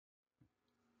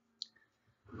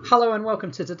Hello and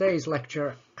welcome to today's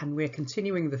lecture, and we're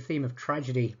continuing the theme of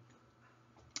tragedy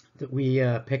that we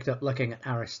picked up looking at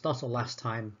Aristotle last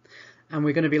time, and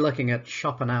we're going to be looking at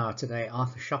Schopenhauer today.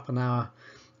 Arthur Schopenhauer,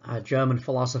 a German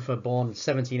philosopher born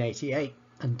 1788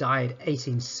 and died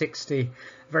 1860,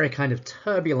 very kind of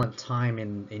turbulent time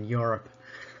in Europe,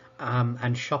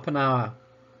 and Schopenhauer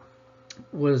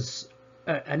was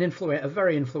a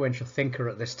very influential thinker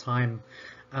at this time,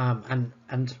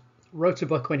 and wrote a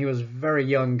book when he was very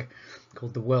young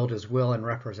called The World as Will and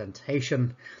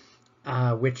Representation,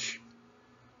 which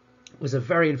was a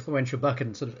very influential book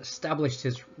and sort of established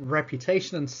his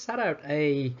reputation and set out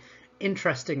a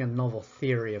interesting and novel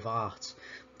theory of art,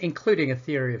 including a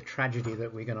theory of tragedy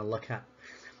that we're going to look at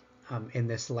in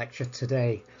this lecture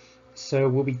today. So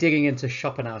we'll be digging into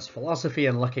Schopenhauer's philosophy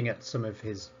and looking at some of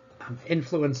his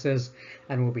influences,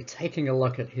 and we'll be taking a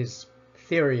look at his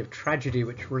theory of tragedy,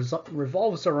 which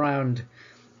revolves around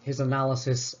his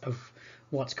analysis of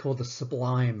what's called the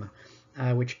sublime,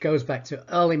 which goes back to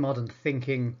early modern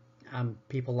thinking,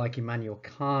 people like Immanuel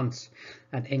Kant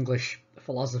and English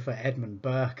philosopher Edmund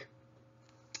Burke,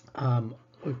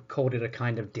 who called it a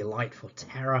kind of delightful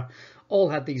terror, all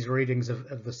had these readings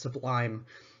of the sublime,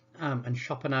 and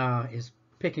Schopenhauer is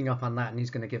picking up on that, and he's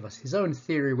going to give us his own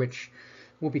theory, which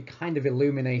will be kind of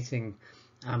illuminating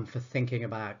for thinking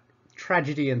about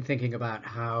tragedy and thinking about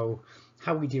how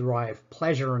we derive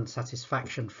pleasure and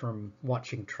satisfaction from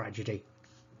watching tragedy.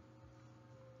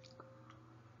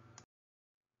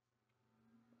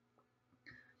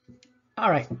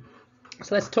 All right,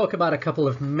 so let's talk about a couple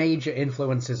of major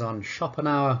influences on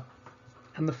Schopenhauer.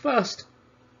 And the first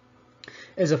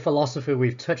is a philosopher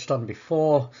we've touched on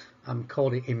before,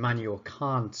 called Immanuel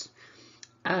Kant.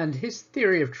 And his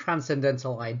theory of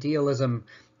transcendental idealism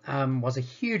was a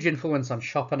huge influence on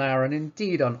Schopenhauer, and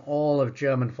indeed on all of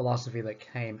German philosophy that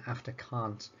came after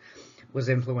Kant was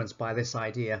influenced by this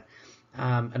idea.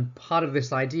 And part of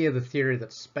this idea, the theory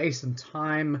that space and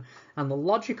time and the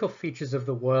logical features of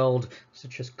the world,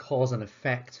 such as cause and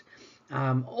effect,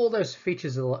 all those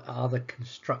features are the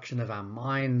construction of our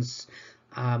minds.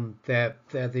 They're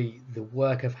the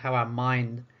work of how our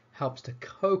mind helps to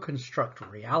co-construct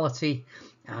reality,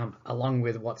 along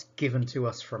with what's given to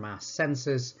us from our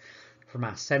senses, from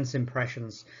our sense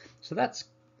impressions. So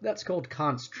that's called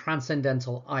Kant's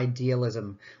transcendental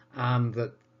idealism,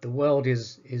 that the world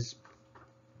is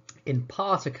in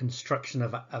part a construction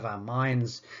of our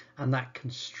minds, and that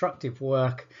constructive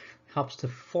work helps to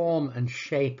form and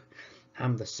shape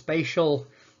the spatial,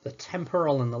 the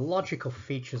temporal, and the logical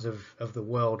features of the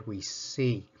world we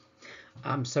see.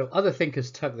 So other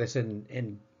thinkers took this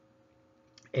in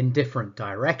different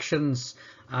directions.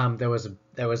 There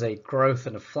was a growth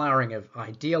and a flowering of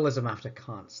idealism after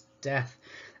Kant's death,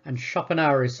 and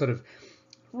Schopenhauer is sort of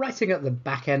writing at the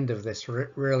back end of this,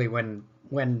 really,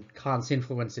 when Kant's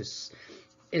influence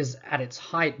is at its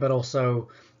height, but also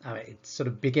it's sort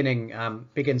of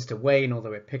begins to wane,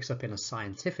 although it picks up in a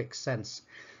scientific sense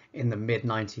in the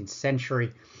mid-19th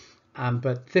century.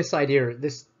 But this idea,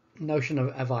 this notion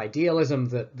of idealism,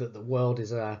 that the world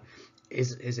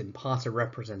is in part a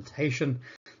representation.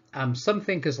 Some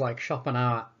thinkers like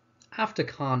Schopenhauer after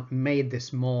Kant made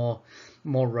this more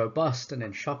robust, and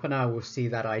in Schopenhauer we'll see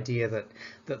that idea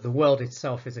that the world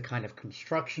itself is a kind of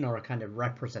construction or a kind of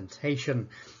representation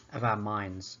of our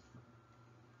minds.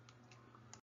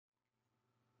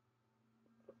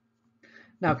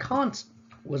 Now, Kant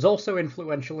was also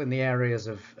influential in the areas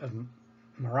of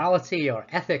morality or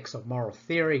ethics or moral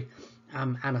theory,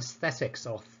 and aesthetics,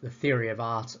 or the theory of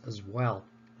art, as well.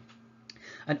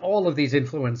 And all of these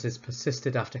influences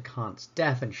persisted after Kant's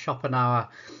death, and Schopenhauer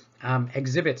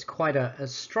exhibits quite a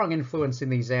strong influence in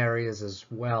these areas as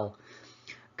well.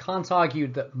 Kant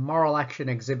argued that moral action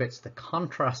exhibits the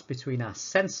contrast between our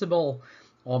sensible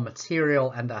or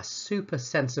material and our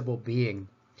supersensible being.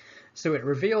 So it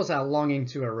reveals our longing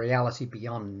to a reality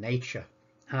beyond nature.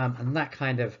 And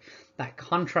that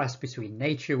contrast between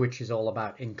nature, which is all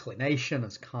about inclination,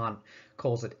 as Kant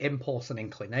calls it, impulse and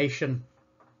inclination,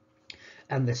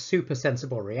 and the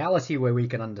supersensible reality where we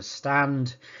can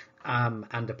understand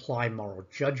and apply moral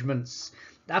judgments,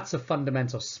 that's a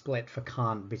fundamental split for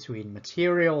Kant between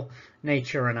material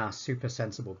nature and our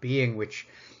supersensible being, which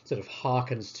sort of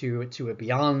harkens to a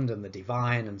beyond and the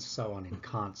divine and so on in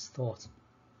Kant's thought.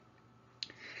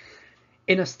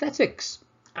 In aesthetics,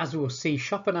 as we'll see,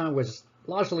 Schopenhauer was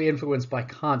largely influenced by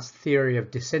Kant's theory of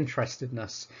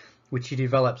disinterestedness, which he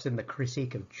develops in the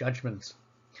Critique of Judgment.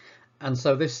 And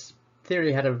so this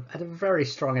theory had a very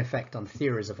strong effect on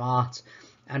theories of art,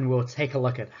 and we'll take a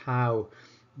look at how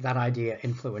that idea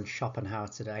influenced Schopenhauer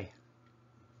today.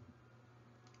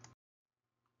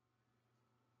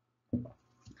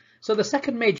 So the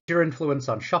second major influence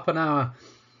on Schopenhauer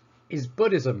is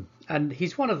Buddhism, and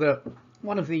he's one of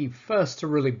the first to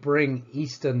really bring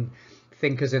Eastern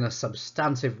thinkers in a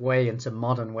substantive way into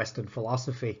modern Western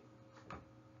philosophy.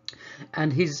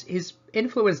 And he's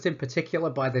influenced in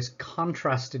particular by this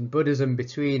contrast in Buddhism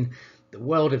between the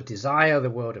world of desire,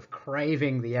 the world of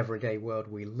craving, the everyday world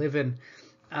we live in,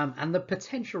 and the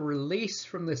potential release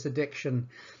from this addiction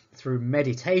through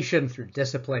meditation, through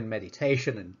disciplined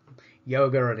meditation and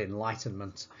yoga and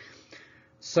enlightenment.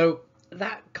 So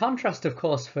that contrast, of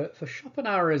course, for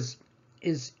Schopenhauer is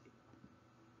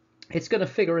it's going to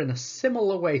figure in a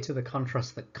similar way to the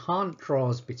contrast that Kant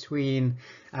draws between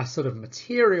our sort of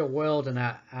material world and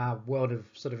our world of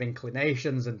sort of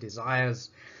inclinations and desires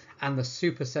and the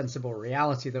supersensible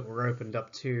reality that we're opened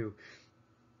up to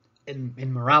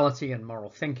in morality and moral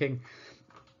thinking.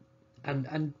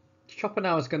 And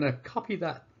Schopenhauer is going to copy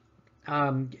that,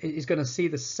 is going to see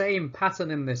the same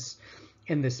pattern in this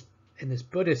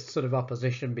Buddhist sort of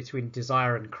opposition between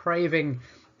desire and craving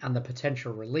and the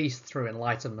potential release through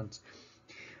enlightenment.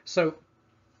 So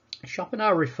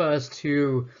Schopenhauer refers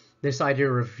to this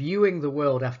idea of viewing the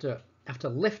world after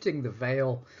lifting the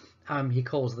veil. He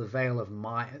calls the veil of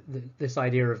Maya, this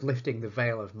idea of lifting the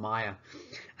veil of Maya.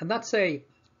 And that's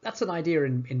an idea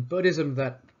in Buddhism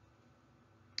that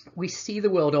we see the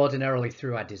world ordinarily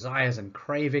through our desires and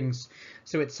cravings.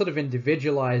 So it's sort of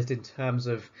individualized in terms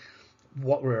of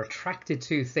what we're attracted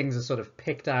to. Things are sort of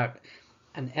picked out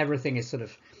and everything is sort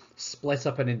of split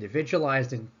up and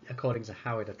individualized according to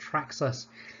how it attracts us.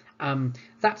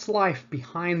 That's life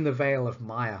behind the veil of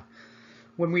Maya.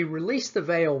 When we release the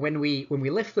veil, when we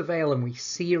lift the veil and we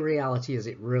see reality as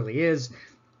it really is,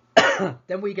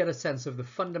 then we get a sense of the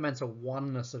fundamental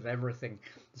oneness of everything,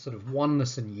 the sort of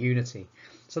oneness and unity.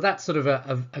 So that's sort of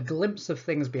a glimpse of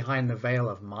things behind the veil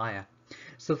of Maya.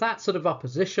 So that sort of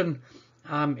opposition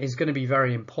is going to be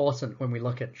very important when we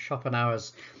look at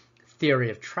Schopenhauer's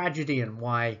theory of tragedy and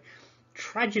why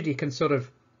tragedy can sort of,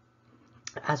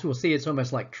 as we'll see, it's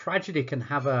almost like tragedy can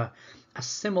have a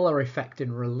similar effect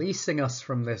in releasing us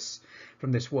from this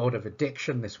world of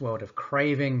addiction, this world of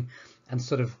craving, and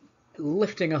sort of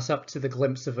lifting us up to the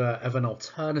glimpse of an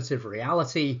alternative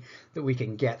reality that we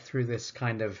can get through this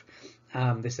kind of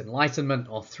this enlightenment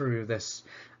or through this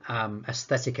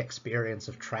aesthetic experience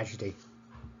of tragedy.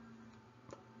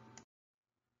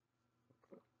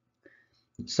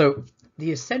 So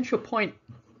the essential point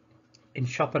in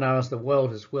Schopenhauer's The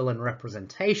World as Will and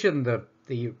Representation,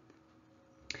 the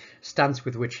stance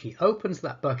with which he opens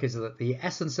that book, is that the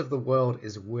essence of the world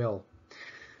is will.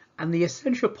 And the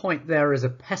essential point there is a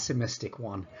pessimistic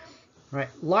one, right?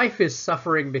 Life is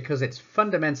suffering because it's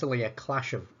fundamentally a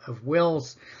clash of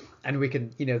wills, and we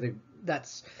can,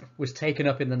 that's was taken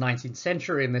up in the 19th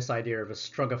century in this idea of a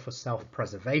struggle for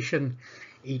self-preservation.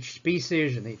 Each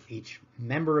species and each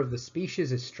member of the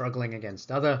species is struggling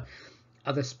against other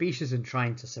species in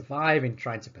trying to survive, in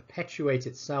trying to perpetuate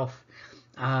itself.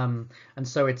 And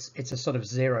so it's a sort of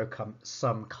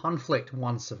zero-sum conflict.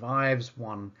 One survives,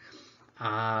 one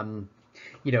other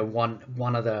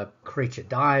creature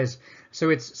dies.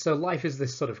 So life is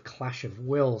this sort of clash of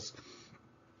wills.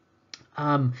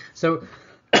 So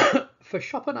for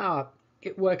Schopenhauer,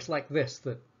 it works like this,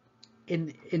 that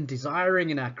in desiring,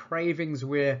 in our cravings,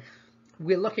 we're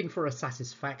looking for a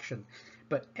satisfaction,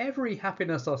 but every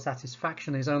happiness or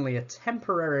satisfaction is only a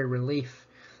temporary relief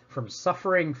from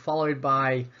suffering, followed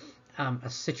by a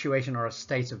situation or a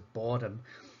state of boredom.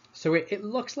 So it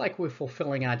looks like we're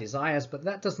fulfilling our desires, but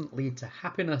that doesn't lead to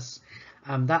happiness.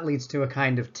 That leads to a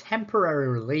kind of temporary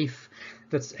relief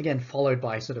that's again followed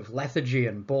by sort of lethargy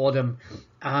and boredom.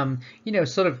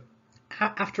 Sort of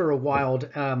after a wild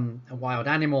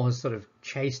animal has sort of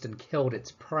chased and killed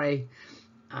its prey,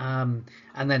 and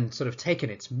then sort of taken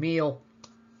its meal,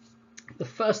 the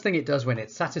first thing it does when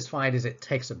it's satisfied is it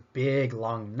takes a big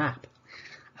long nap.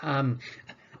 And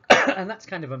that's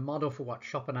kind of a model for what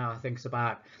Schopenhauer thinks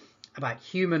about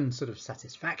human sort of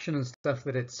satisfaction and stuff,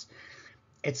 that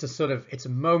it's a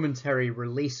momentary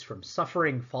release from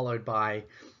suffering followed by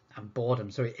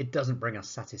boredom. So it doesn't bring us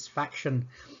satisfaction.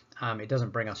 It doesn't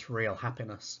bring us real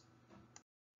happiness.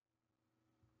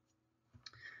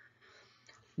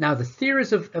 Now, the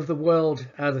theories of the world,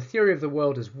 the theory of the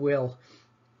world as will,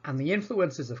 and the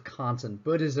influences of Kant and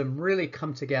Buddhism really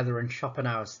come together in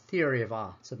Schopenhauer's theory of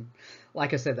art. And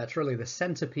like I said, that's really the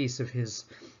centerpiece of his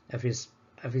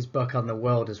book on the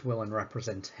world as will and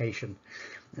representation.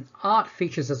 And art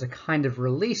features as a kind of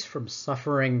release from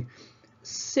suffering,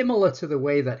 similar to the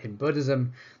way that in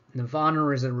Buddhism, nirvana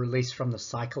is a release from the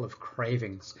cycle of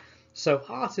cravings. So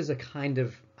art is a kind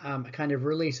of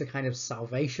release, a kind of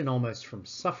salvation almost from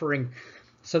suffering,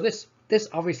 So this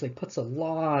obviously puts a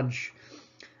large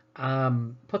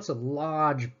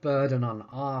burden on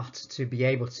art to be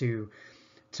able to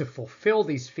fulfill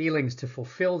these feelings, to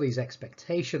fulfill these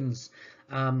expectations.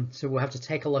 So we'll have to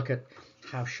take a look at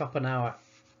how Schopenhauer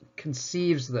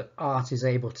conceives that art is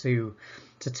able to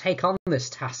take on this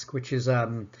task, which is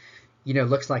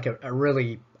looks like a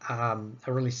really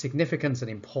significant and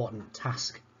important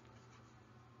task.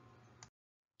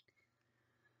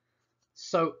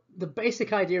 So the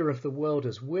basic idea of the world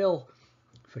as will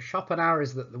for Schopenhauer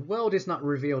is that the world is not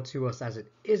revealed to us as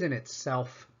it is in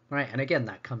itself, right? And again,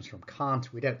 that comes from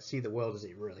Kant. We don't see the world as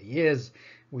it really is.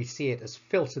 We see it as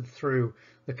filtered through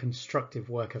the constructive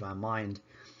work of our mind.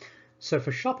 So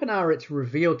for Schopenhauer, it's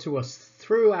revealed to us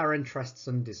through our interests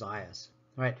and desires,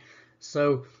 right?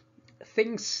 So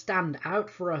things stand out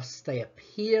for us. They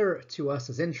appear to us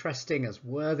as interesting, as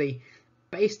worthy,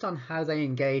 based on how they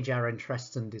engage our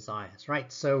interests and desires, right?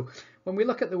 So when we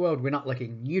look at the world, we're not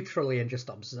looking neutrally and just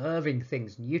observing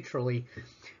things neutrally.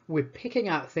 We're picking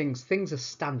out things. Things are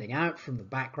standing out from the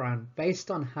background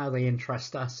based on how they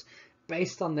interest us,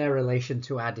 based on their relation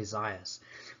to our desires,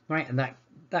 right? And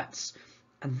that's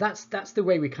the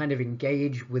way we kind of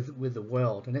engage with the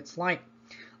world. And it's like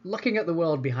looking at the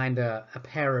world behind a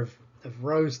pair of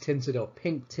rose-tinted or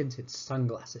pink-tinted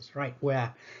sunglasses, right?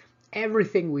 Where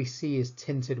everything we see is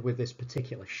tinted with this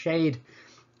particular shade,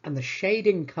 and the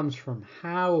shading comes from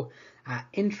how our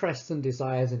interests and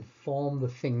desires inform the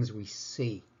things we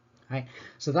see, right?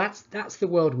 So that's the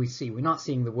world we see. We're not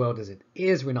seeing the world as it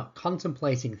is. We're not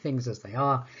contemplating things as they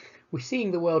are. We're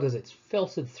seeing the world as it's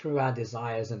filtered through our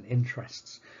desires and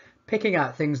interests, picking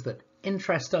out things that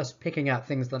interest us, picking out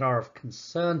things that are of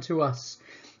concern to us,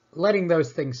 letting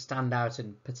those things stand out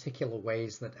in particular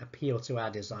ways that appeal to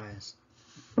our desires.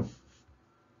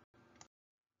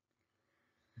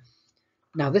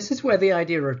 Now, this is where the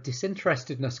idea of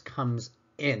disinterestedness comes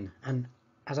in. And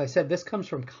as I said, this comes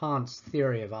from Kant's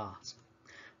theory of art,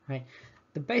 right?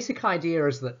 The basic idea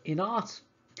is that in art,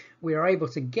 we are able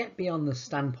to get beyond the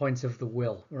standpoint of the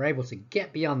will. We're able to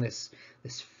get beyond this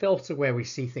filter where we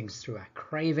see things through our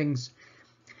cravings.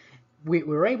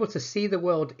 We're able to see the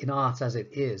world in art as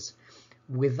it is,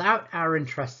 without our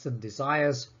interests and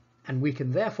desires, and we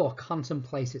can therefore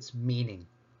contemplate its meaning.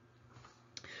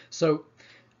 So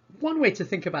one way to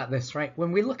think about this, right,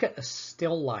 when we look at a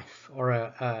still life, or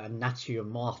a nature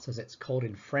morte as it's called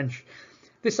in French,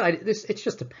 it's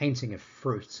just a painting of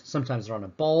fruit. Sometimes they're on a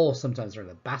bowl, sometimes they're in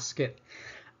a basket,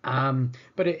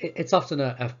 but it's often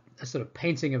a sort of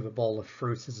painting of a bowl of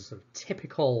fruit as a sort of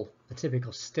typical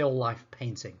still life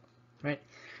painting, right?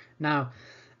 Now,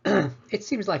 it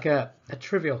seems like a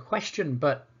trivial question,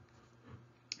 but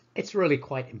it's really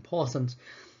quite important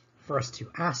for us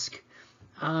to ask.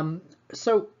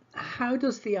 So how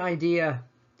does the idea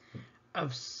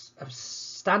of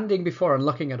standing before and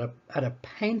looking at a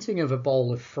painting of a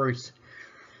bowl of fruit,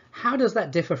 how does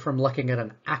that differ from looking at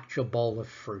an actual bowl of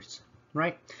fruit,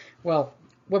 right? Well,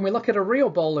 when we look at a real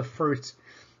bowl of fruit,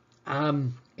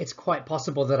 it's quite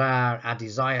possible that our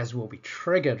desires will be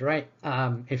triggered, right?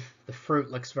 If the fruit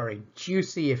looks very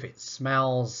juicy, if it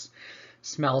smells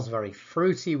very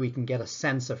fruity, we can get a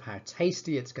sense of how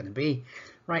tasty it's going to be,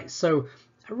 right? So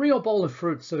a real bowl of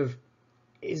fruit sort of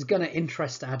is going to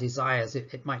interest our desires.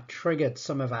 It might trigger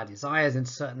some of our desires in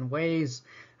certain ways,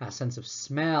 our sense of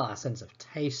smell, our sense of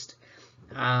taste.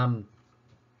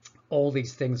 All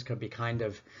these things could be kind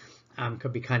of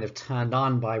turned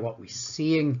on by what we're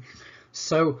seeing.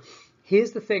 So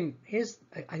here's the thing. Here's,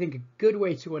 I think, a good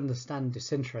way to understand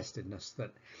disinterestedness,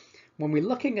 that when we're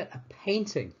looking at a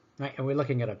painting, right, and we're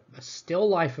looking at a still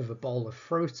life of a bowl of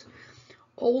fruit,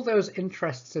 all those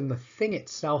interests in the thing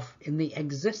itself, in the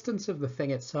existence of the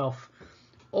thing itself,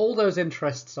 all those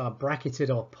interests are bracketed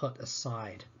or put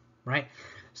aside, right?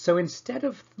 So instead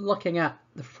of looking at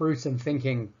the fruit and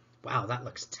thinking, wow, that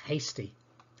looks tasty,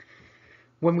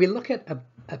 when we look at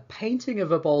a painting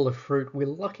of a bowl of fruit, we're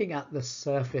looking at the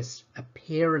surface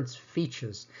appearance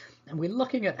features, and we're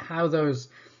looking at how those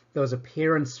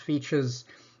appearance features,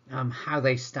 how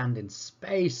they stand in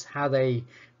space, how they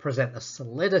present the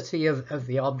solidity of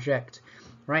the object,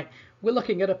 right? We're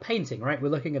looking at a painting, right? We're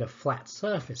looking at a flat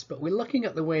surface, but we're looking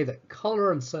at the way that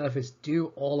color and surface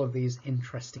do all of these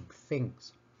interesting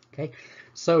things, okay?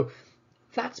 So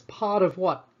that's part of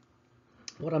what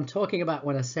I'm talking about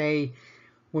when I say,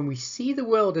 when we see the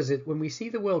world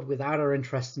without our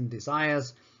interests and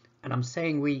desires, and I'm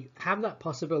saying we have that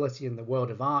possibility in the world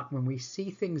of art, when we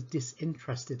see things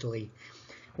disinterestedly,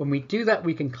 when we do that,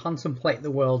 we can contemplate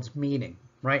the world's meaning.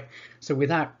 right? So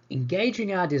without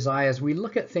engaging our desires, we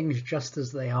look at things just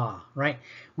as they are, right?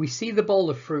 We see the bowl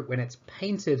of fruit when it's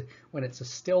painted, when it's a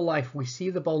still life, we see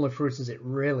the bowl of fruit as it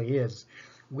really is,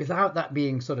 without that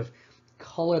being sort of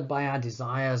colored by our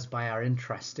desires, by our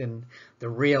interest in the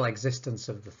real existence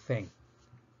of the thing.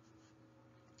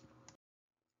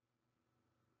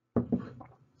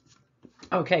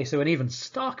 Okay, so an even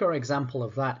starker example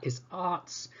of that is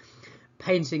art's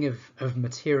painting of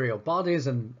material bodies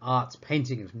and art's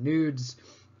painting of nudes.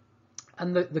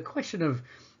 And the question of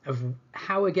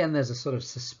how, again, there's a sort of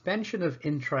suspension of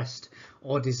interest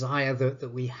or desire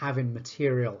that we have in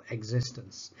material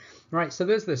existence, right? So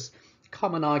there's this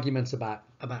common argument about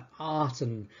art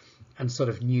and sort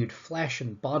of nude flesh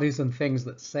and bodies and things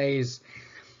that says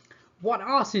what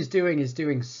art is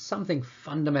doing something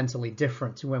fundamentally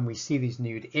different to when we see these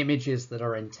nude images that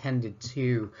are intended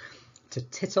to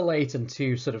titillate and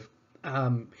to sort of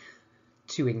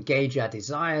to engage our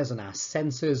desires and our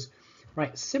senses,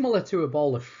 right? Similar to a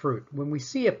bowl of fruit, when we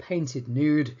see a painted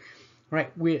nude,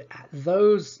 right,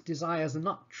 those desires are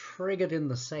not triggered in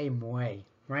the same way,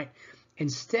 right?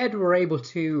 Instead, we're able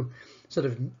to sort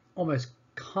of almost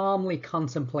calmly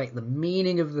contemplate the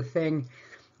meaning of the thing.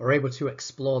 We're able to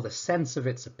explore the sense of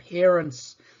its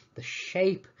appearance, the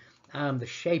shape of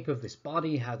this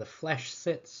body, how the flesh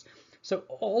sits. So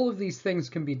all of these things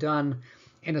can be done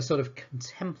in a sort of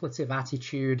contemplative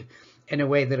attitude, in a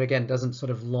way that, again, doesn't sort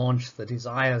of launch the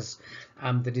desires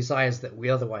that we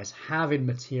otherwise have in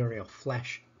material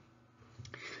flesh.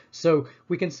 So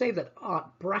we can say that art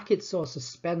brackets or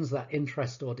suspends that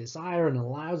interest or desire and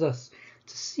allows us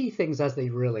to see things as they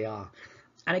really are.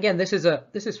 And again, this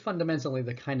is fundamentally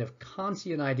the kind of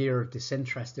Kantian idea of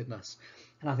disinterestedness.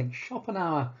 And I think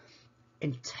Schopenhauer,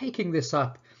 in taking this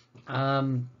up,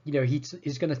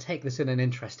 he's going to take this in an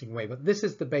interesting way. But this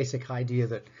is the basic idea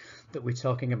that we're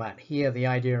talking about here, the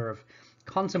idea of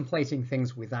contemplating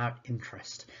things without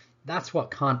interest. That's what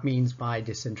Kant means by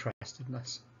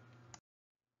disinterestedness.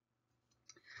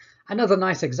 Another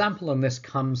nice example on this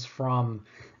comes from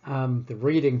the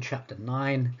reading, chapter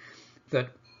 9, that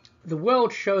the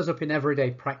world shows up in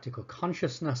everyday practical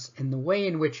consciousness in the way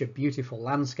in which a beautiful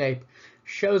landscape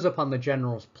shows up on the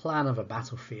general's plan of a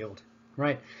battlefield,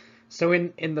 right? So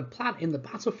in the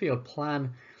battlefield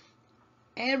plan,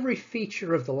 every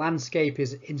feature of the landscape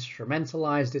is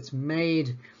instrumentalized. It's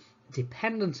made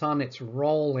dependent on its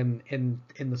role in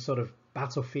the sort of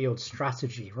battlefield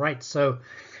strategy, right? So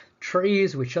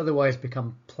trees, which otherwise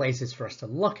become places for us to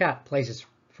look at, places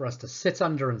for us to sit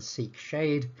under and seek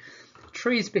shade,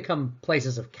 trees become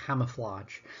places of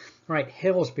camouflage, right?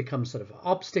 Hills become sort of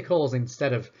obstacles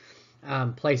instead of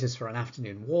places for an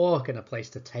afternoon walk and a place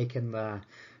to take in the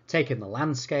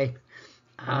landscape.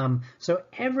 So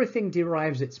everything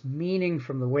derives its meaning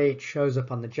from the way it shows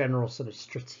up on the general sort of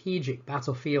strategic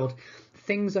battlefield.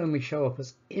 Things only show up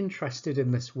as interested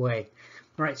in this way,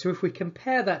 right? So if we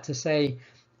compare that to, say,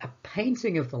 a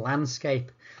painting of the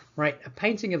landscape, right? A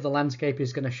painting of the landscape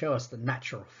is going to show us the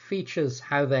natural features,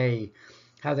 how they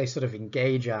sort of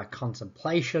engage our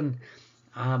contemplation.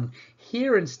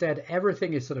 Here instead,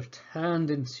 everything is sort of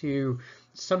turned into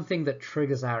something that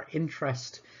triggers our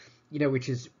interest, which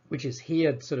is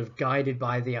here sort of guided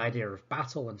by the idea of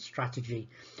battle and strategy.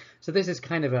 So this is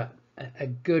kind of a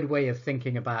good way of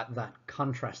thinking about that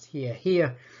contrast here.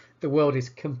 Here, the world is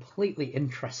completely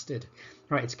interested,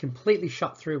 right? It's completely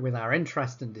shot through with our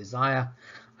interest and desire.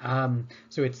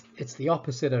 So it's the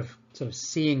opposite of sort of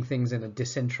seeing things in a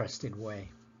disinterested way.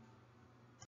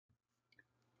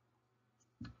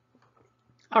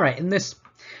 All right, in this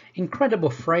incredible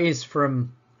phrase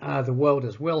from The World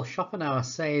as Will, Schopenhauer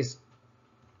says,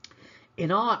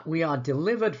 "In art, we are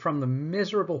delivered from the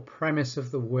miserable premise of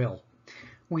the will.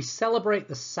 We celebrate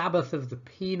the Sabbath of the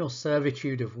penal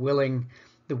servitude of willing.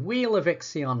 The wheel of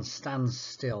Ixion stands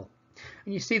still."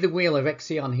 And you see the wheel of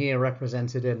Ixion here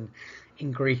represented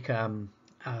in Greek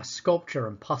sculpture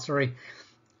and pottery.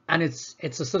 And it's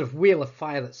a sort of wheel of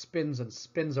fire that spins and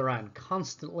spins around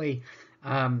constantly.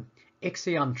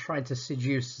 Ixion tried to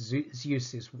seduce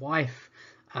Zeus's wife,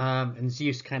 and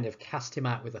Zeus kind of cast him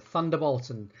out with a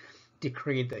thunderbolt and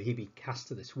decreed that he be cast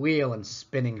to this wheel and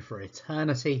spinning for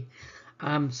eternity.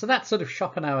 So that's sort of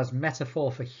Schopenhauer's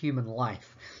metaphor for human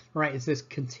life, right? It's this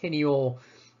continual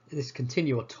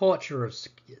torture of,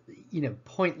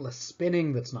 pointless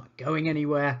spinning that's not going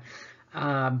anywhere,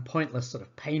 pointless sort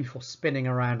of painful spinning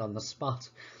around on the spot.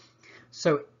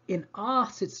 So in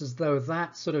art, it's as though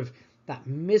that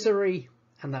misery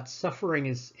and that suffering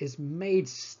is made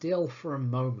still for a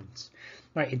moment,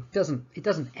 right? It doesn't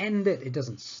end it, it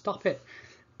doesn't stop it,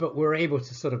 but we're able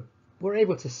to sort of we're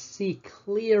able to see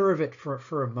clear of it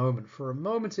for a moment. For a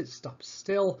moment it stops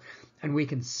still and we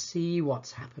can see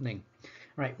what's happening,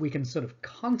 right? We can sort of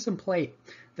contemplate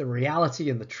the reality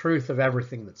and the truth of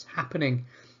everything that's happening,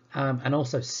 and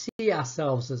also see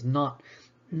ourselves as not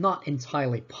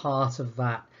entirely part of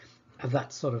that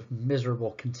sort of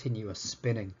miserable continuous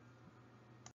spinning.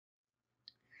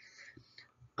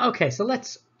 Okay, so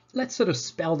let's sort of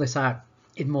spell this out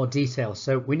in more detail.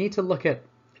 So we need to look at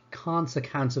Kant's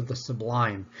account of the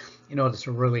sublime in order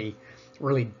to really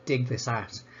dig this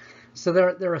out. So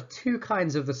there are two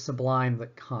kinds of the sublime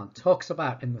that Kant talks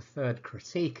about in the third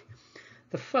critique.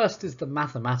 The first is the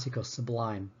mathematical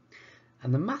sublime,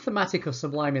 and the mathematical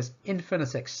sublime is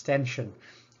infinite extension,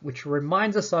 which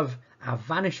reminds us of our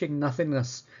vanishing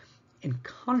nothingness in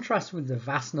contrast with the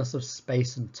vastness of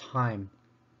space and time.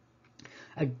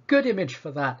 A good image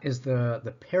for that is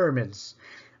the pyramids,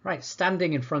 right?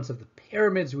 Standing in front of the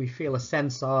pyramids, we feel a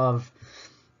sense of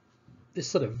this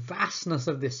sort of vastness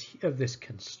of this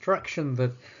construction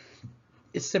that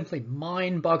is simply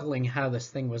mind-boggling, how this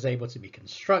thing was able to be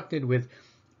constructed with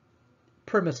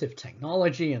primitive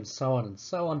technology and so on and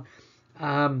so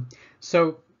on.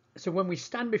 So when we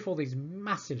stand before these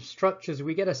massive structures,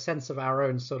 we get a sense of our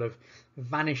own sort of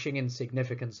vanishing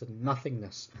insignificance and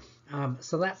nothingness.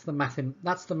 So that's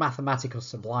the mathematical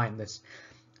sublime, this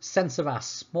sense of our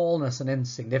smallness and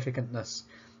insignificantness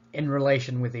in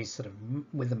relation with these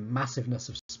with the massiveness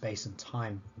of space and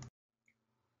time.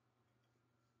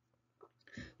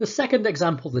 The second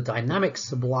example, the dynamic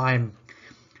sublime,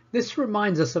 this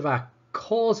reminds us of our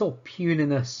causal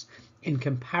puniness in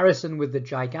comparison with the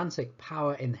gigantic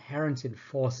power inherent in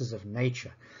forces of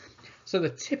nature. So the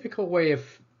typical way of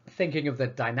thinking of the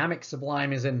dynamic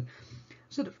sublime is in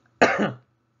sort of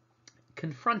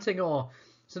confronting or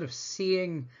sort of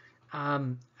seeing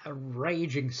a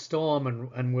raging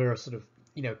storm, and we're sort of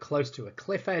close to a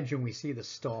cliff edge, and we see the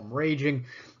storm raging,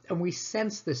 and we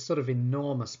sense this sort of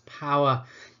enormous power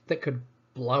that could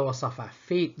blow us off our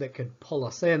feet, that could pull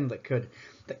us in, that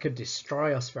could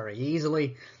destroy us very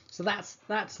easily. So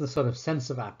that's the sort of sense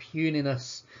of our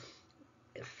puniness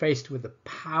faced with the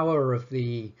power of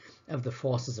the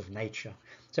forces of nature.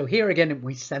 So here again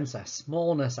we sense our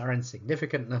smallness, our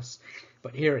insignificantness,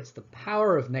 but here it's the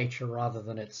power of nature rather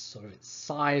than its sort of its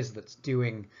size that's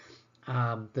doing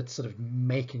that's sort of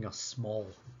making us small.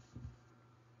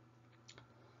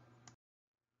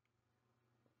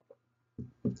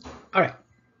 All right.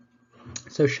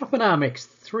 So Schopenhauer makes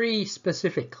three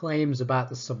specific claims about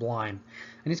the sublime,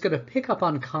 and he's going to pick up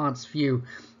on Kant's view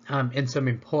in some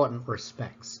important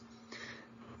respects.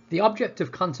 The object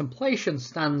of contemplation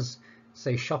stands,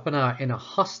 say Schopenhauer, in a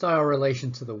hostile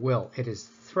relation to the will. It is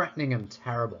threatening and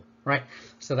terrible, right?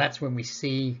 So that's when we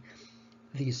see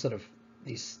these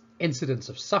incidents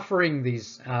of suffering,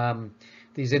 these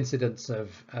incidents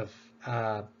of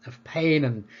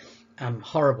pain and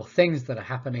horrible things that are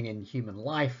happening in human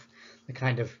life. The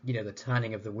kind of, the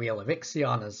turning of the wheel of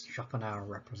Ixion as Schopenhauer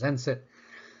represents it.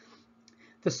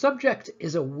 The subject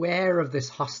is aware of this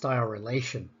hostile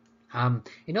relation.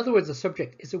 In other words, the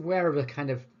subject is aware of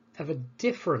a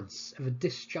difference, of a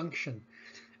disjunction,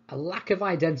 a lack of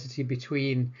identity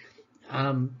between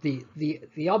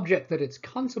the object that it's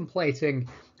contemplating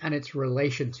and its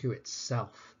relation to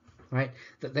itself, right?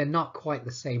 That they're not quite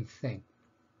the same thing.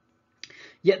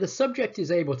 Yet the subject is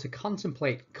able to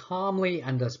contemplate calmly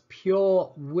and as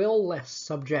pure, will-less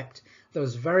subject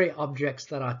those very objects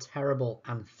that are terrible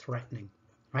and threatening,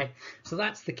 right? So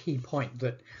that's the key point,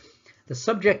 that the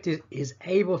subject is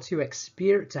able to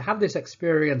have this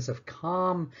experience of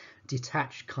calm,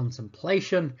 detached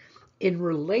contemplation in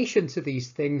relation to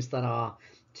these things that are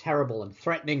terrible and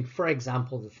threatening. For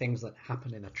example, the things that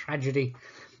happen in a tragedy.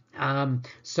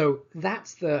 So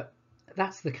that's the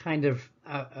kind of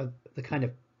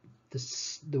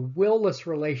the will-less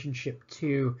relationship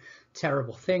to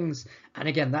terrible things. And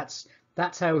again, that's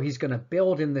how he's going to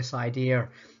build in this idea,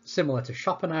 similar to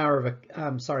Schopenhauer,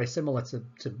 similar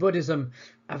to Buddhism,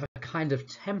 of a kind of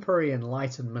temporary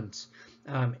enlightenment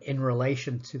in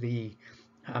relation to the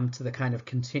kind of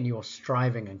continual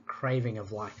striving and craving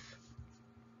of life.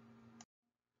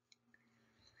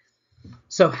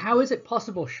 So how is it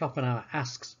possible, Schopenhauer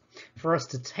asks, for us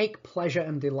to take pleasure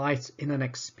and delight in an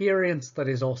experience that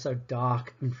is also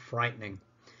dark and frightening?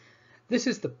 This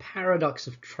is the paradox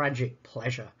of tragic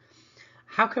pleasure.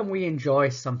 How can we enjoy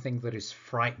something that is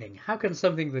frightening? How can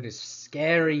something that is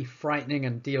scary, frightening,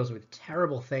 and deals with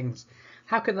terrible things,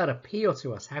 how can that appeal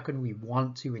to us? How can we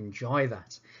want to enjoy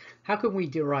that? How can we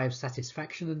derive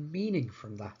satisfaction and meaning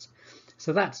from that?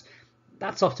 So that's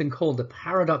often called the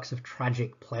paradox of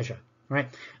tragic pleasure, right?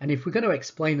 And if we're going to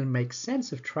explain and make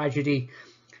sense of tragedy,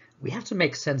 we have to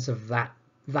make sense of that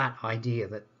idea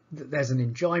that there's an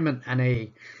enjoyment and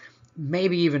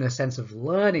maybe even a sense of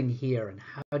learning here, and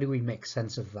how do we make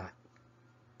sense of that?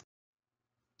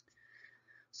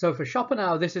 So for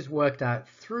Schopenhauer, this is worked out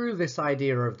through this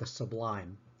idea of the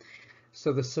sublime.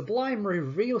 So the sublime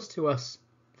reveals to us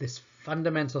this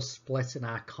fundamental split in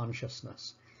our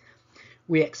consciousness.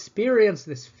 We experience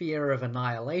this fear of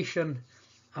annihilation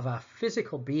of our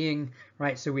physical being,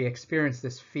 right? So we experience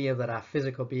this fear that our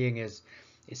physical being is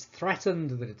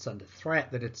threatened, that it's under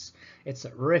threat, that it's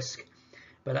at risk.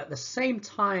 But at the same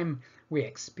time, we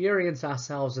experience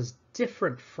ourselves as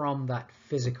different from that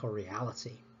physical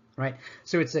reality, right?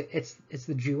 So it's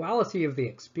the duality of the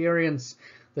experience,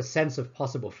 the sense of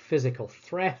possible physical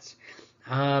threat.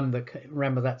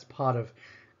 Remember, that's part of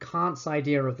Kant's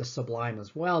idea of the sublime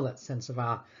as well, that sense of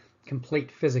our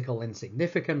complete physical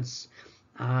insignificance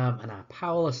and our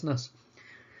powerlessness.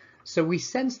 So we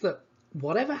sense that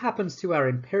whatever happens to our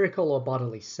empirical or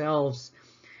bodily selves,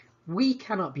 we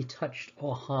cannot be touched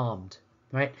or harmed,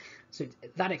 right? So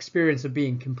that experience of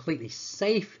being completely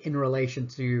safe in relation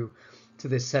to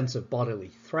this sense of bodily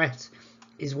threat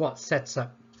is what sets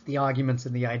up the arguments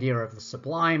and the idea of the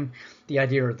sublime, the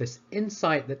idea of this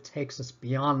insight that takes us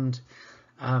beyond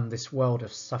this world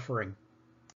of suffering.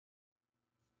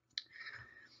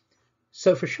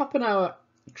 So for Schopenhauer,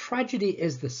 tragedy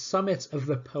is the summit of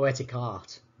the poetic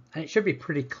art. And it should be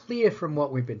pretty clear from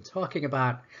what we've been talking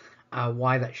about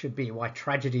why that should be, why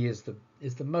tragedy is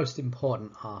the most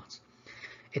important art.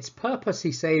 Its purpose,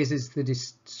 he says, is the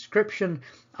description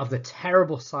of the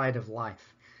terrible side of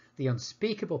life, the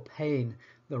unspeakable pain,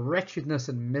 the wretchedness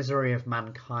and misery of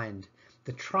mankind,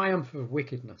 the triumph of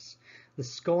wickedness, the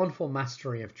scornful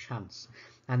mastery of chance,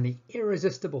 and the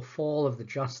irresistible fall of the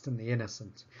just and the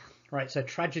innocent. Right, so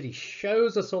tragedy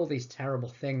shows us all these terrible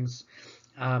things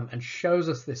and shows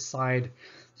us this side,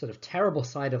 sort of terrible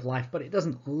side of life, but it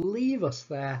doesn't leave us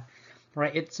there,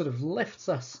 right? It sort of lifts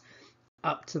us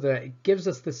up to it gives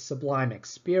us this sublime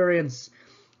experience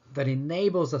that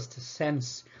enables us to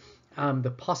sense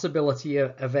the possibility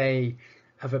of a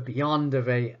beyond, of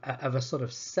a sort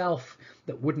of self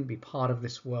that wouldn't be part of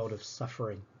this world of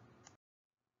suffering.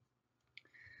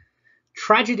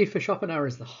 Tragedy for Schopenhauer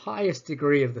is the highest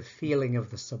degree of the feeling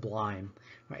of the sublime.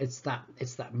 Right? It's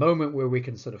that moment where we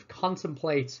can sort of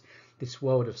contemplate this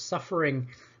world of suffering,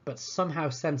 but somehow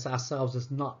sense ourselves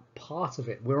as not part of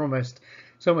it.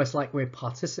 It's almost like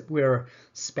we're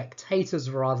spectators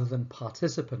rather than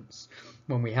participants.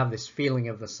 When we have this feeling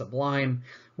of the sublime,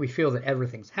 we feel that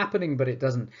everything's happening, but it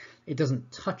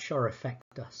doesn't touch or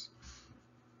affect us.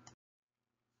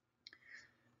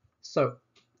 So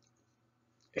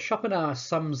Schopenhauer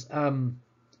sums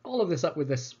all of this up with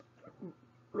this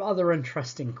rather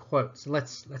interesting quote. So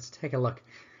let's take a look.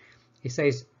 He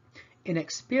says, "In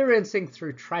experiencing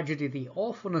through tragedy the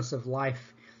awfulness of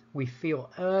life, we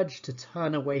feel urged to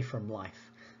turn away from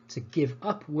life, to give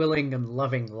up willing and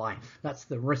loving life." That's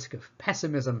the risk of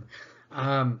pessimism,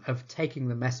 of taking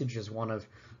the message as one of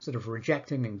sort of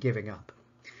rejecting and giving up.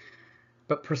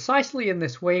 But precisely in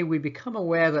this way, we become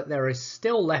aware that there is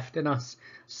still left in us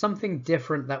something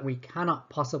different that we cannot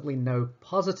possibly know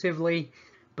positively,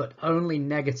 but only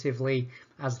negatively,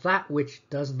 as that which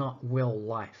does not will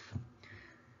life.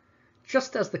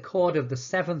 Just as the chord of the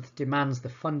seventh demands the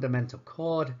fundamental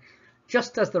chord,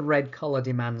 just as the red colour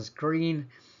demands green,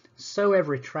 so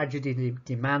every tragedy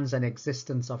demands an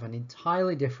existence of an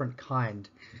entirely different kind,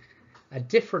 a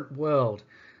different world,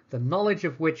 the knowledge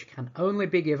of which can only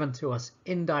be given to us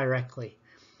indirectly,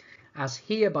 as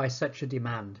here by such a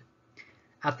demand.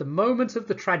 At the moment of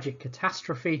the tragic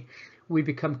catastrophe, we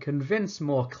become convinced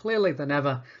more clearly than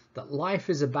ever that life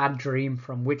is a bad dream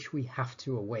from which we have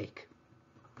to awake.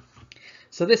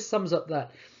 So this sums up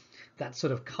that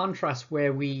sort of contrast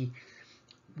where we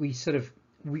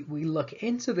look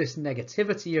into this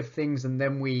negativity of things, and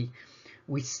then we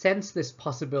sense this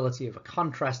possibility of a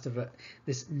contrast of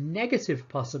this negative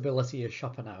possibility, as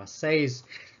Schopenhauer says,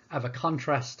 of a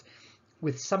contrast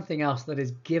with something else that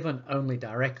is given only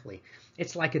directly.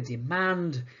 It's like a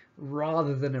demand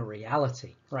rather than a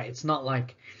reality, right? It's not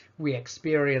like we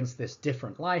experience this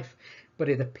different life, but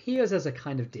it appears as a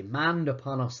kind of demand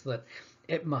upon us that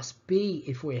it must be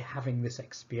if we're having this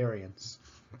experience.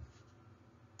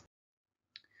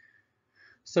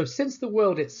 So since the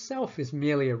world itself is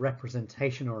merely a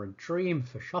representation or a dream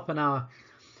for Schopenhauer,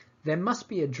 there must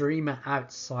be a dreamer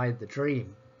outside the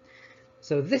dream.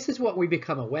 So this is what we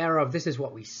become aware of, this is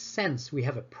what we sense, we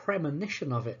have a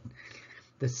premonition of it,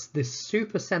 this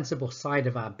super sensible side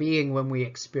of our being when we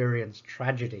experience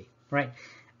tragedy, right?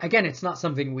 Again, it's not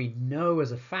something we know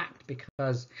as a fact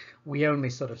because we only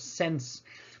sort of sense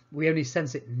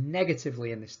it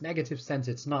negatively. In this negative sense,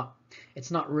 it's not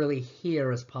really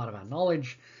here as part of our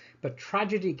knowledge. But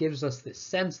tragedy gives us this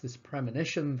sense, this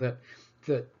premonition that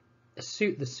the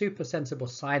super sensible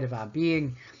side of our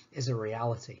being is a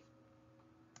reality.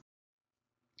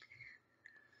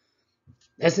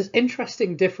 There's this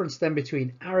interesting difference then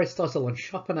between Aristotle and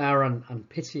Schopenhauer and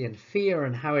pity and fear,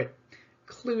 and how it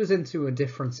clues into a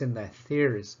difference in their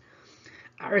theories.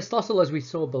 Aristotle, as we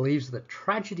saw, believes that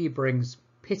tragedy brings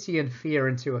pity and fear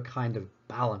into a kind of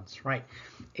balance, right?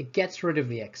 It gets rid of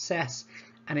the excess,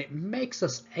 and it makes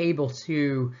us able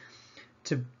to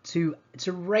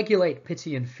regulate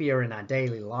pity and fear in our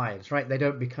daily lives, right? They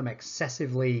don't become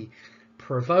excessively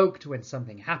provoked when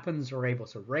something happens. We're able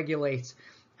to regulate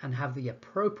and have the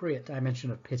appropriate dimension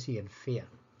of pity and fear.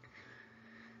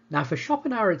 Now, for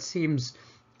Schopenhauer, it seems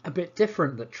a bit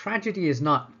different, that tragedy is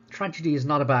not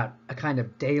about a kind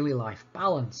of daily life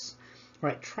balance,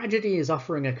 right? Tragedy is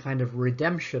offering a kind of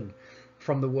redemption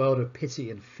from the world of pity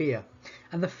and fear.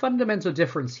 And the fundamental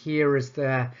difference here is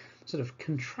their sort of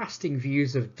contrasting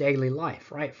views of daily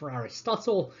life, right? For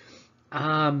Aristotle,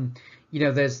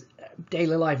 there's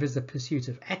daily life is the pursuit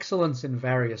of excellence in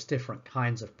various different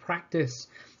kinds of practice,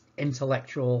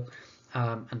 intellectual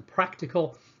and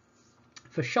practical.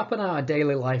 For Schopenhauer,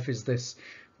 daily life is this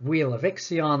wheel of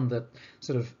Ixion that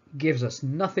sort of gives us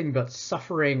nothing but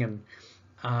suffering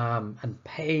and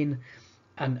pain,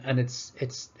 and it's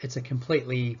a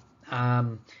completely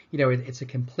it's a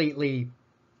completely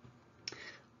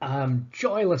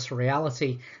joyless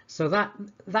reality. So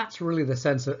that's really the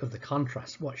sense of the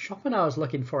contrast. What Schopenhauer is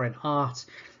looking for in art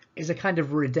is a kind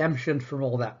of redemption from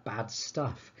all that bad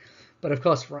stuff. But of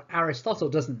course, for Aristotle,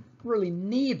 doesn't really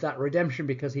need that redemption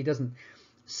because he doesn't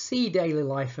see daily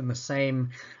life in the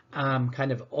same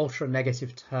kind of ultra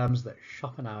negative terms that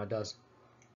Schopenhauer does.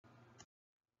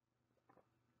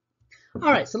 All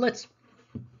right, so let's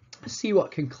see what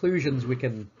conclusions we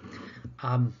can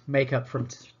make up from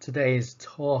today's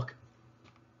talk.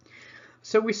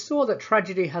 So we saw that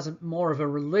tragedy has more of a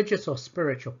religious or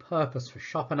spiritual purpose for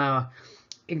Schopenhauer,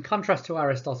 in contrast to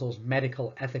Aristotle's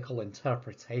medical ethical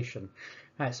interpretation.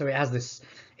 Right, so it has this,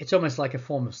 it's almost like a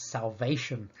form of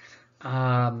salvation,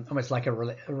 almost like a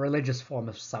religious form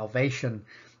of salvation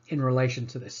in relation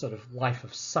to this sort of life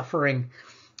of suffering,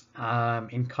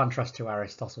 in contrast to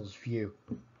Aristotle's view.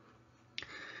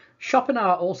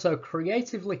 Schopenhauer also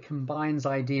creatively combines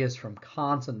ideas from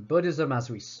Kant and Buddhism, as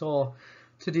we saw,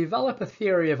 to develop a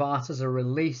theory of art as a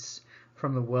release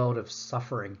from the world of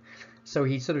suffering. So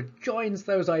he sort of joins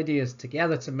those ideas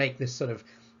together to make this sort of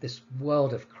this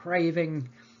world of craving,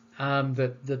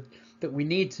 that we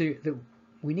need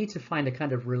to find a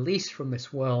kind of release from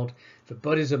this world. For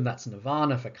Buddhism, that's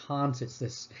nirvana. For Kant, it's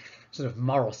this sort of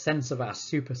moral sense of our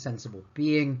super sensible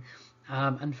being.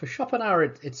 And for Schopenhauer,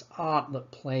 it's art that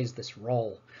plays this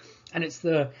role. And it's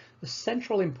the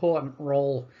central important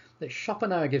role that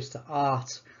Schopenhauer gives to art,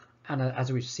 and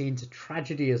as we've seen, to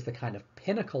tragedy as the kind of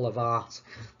pinnacle of art,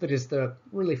 that is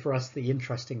really for us the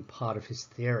interesting part of his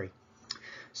theory.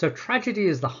 So tragedy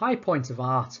is the high point of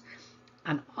art,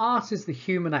 and art is the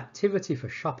human activity for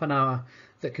Schopenhauer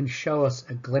that can show us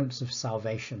a glimpse of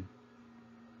salvation.